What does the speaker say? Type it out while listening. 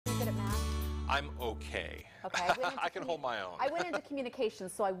I'm okay. Okay, I can hold my own. I went into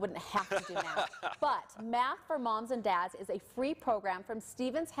communications, so I wouldn't have to do math. But Math for Moms and Dads is a free program from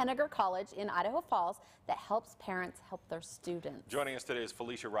Stevens-Henager College in Idaho Falls that helps parents help their students. Joining us today is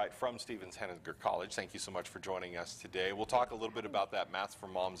Felicia Wright from Stevens-Henager College. Thank you so much for joining us today. We'll talk a little bit about that Math for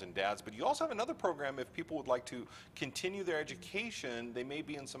Moms and Dads, but you also have another program if people would like to continue their education. They may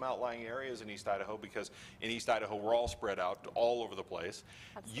be in some outlying areas in East Idaho, because in East Idaho we're all spread out all over the place.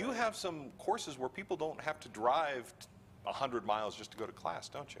 Absolutely. You have some courses where people don't have to drive 100 miles just to go to class,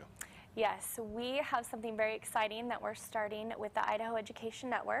 don't you? Yes, we have something very exciting that we're starting with the Idaho Education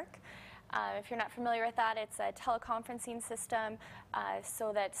Network. If you're not familiar with that, it's a teleconferencing system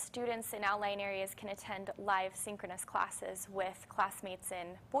so that students in outlying areas can attend live synchronous classes with classmates in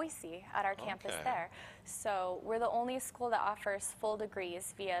Boise at our campus there. So we're the only school that offers full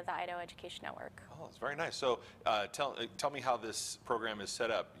degrees via the Idaho Education Network. Oh, it's very nice. So tell me how this program is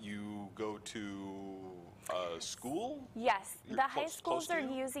set up. You go to school? Yes, the high schools are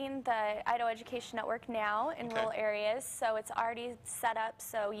using the Idaho Education Network now in rural areas, so it's already set up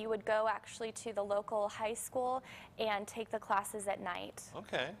so you would go actually to the local high school and take the classes at night.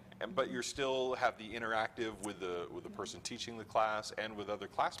 Okay, but you still have the interactive with the person teaching the class and with other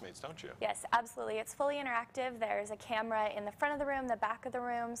classmates, don't you? Yes, absolutely. It's fully interactive. There's a camera in the front of the room, the back of the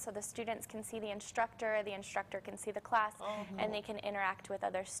room, so the students can see the instructor can see the class, and they can interact with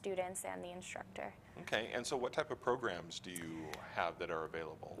other students and the instructor. Okay, and so what type of programs do you have that are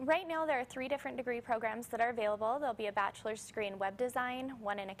available? Right now there are 3 different degree programs that are available. There'll be a bachelor's degree in web design,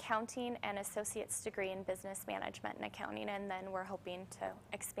 one in accounting, and associate's degree in business management and accounting, and then we're hoping to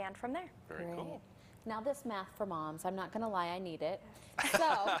expand from there. Very cool. Now this Math for Moms, I'm not going to lie, I need it.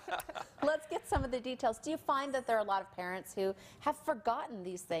 So let's get some of the details. Do you find that there are a lot of parents who have forgotten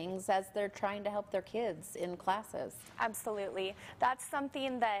these things as they're trying to help their kids in classes? Absolutely. That's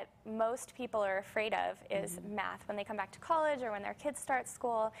something that most people are afraid of is math when they come back to college or when their kids start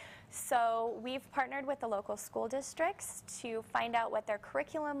school. So we've partnered with the local school districts to find out what their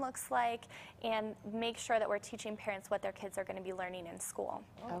curriculum looks like and make sure that we're teaching parents what their kids are going to be learning in school.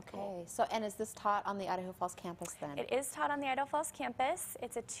 Okay. So, and is this taught on the Idaho Falls campus then? It is taught on the Idaho Falls campus.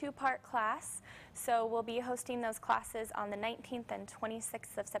 It's a 2-part class. So we'll be hosting those classes on the 19th and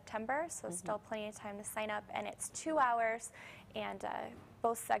 26th of September. So still plenty of time to sign up. And it's 2 hours, and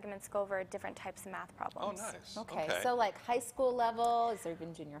both segments go over different types of math problems. Oh, nice. Okay. So like high school level, is there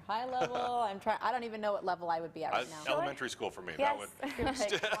even junior high level? I don't even know what level I would be at right now. Elementary school for me. Yes. That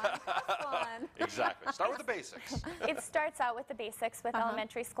would Exactly. Start with the basics. It starts out with the basics with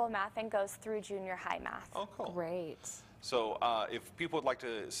elementary school math and goes through junior high math. Oh, cool. Great. So if people would like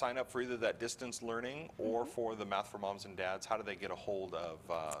to sign up for either that distance learning or for the Math for Moms and Dads, how do they get a hold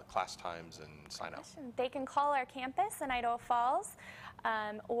of class times and sign up? They can call our campus in Idaho Falls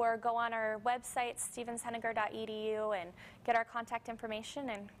or go on our website, stevens-henager.edu, and get our contact information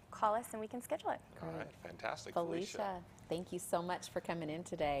and call us and we can schedule it. All right, fantastic. Felicia, thank you so much for coming in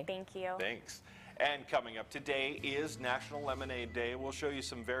today. Thank you. Thanks. And coming up today is National Lemonade Day. We'll show you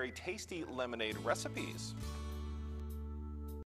some very tasty lemonade recipes.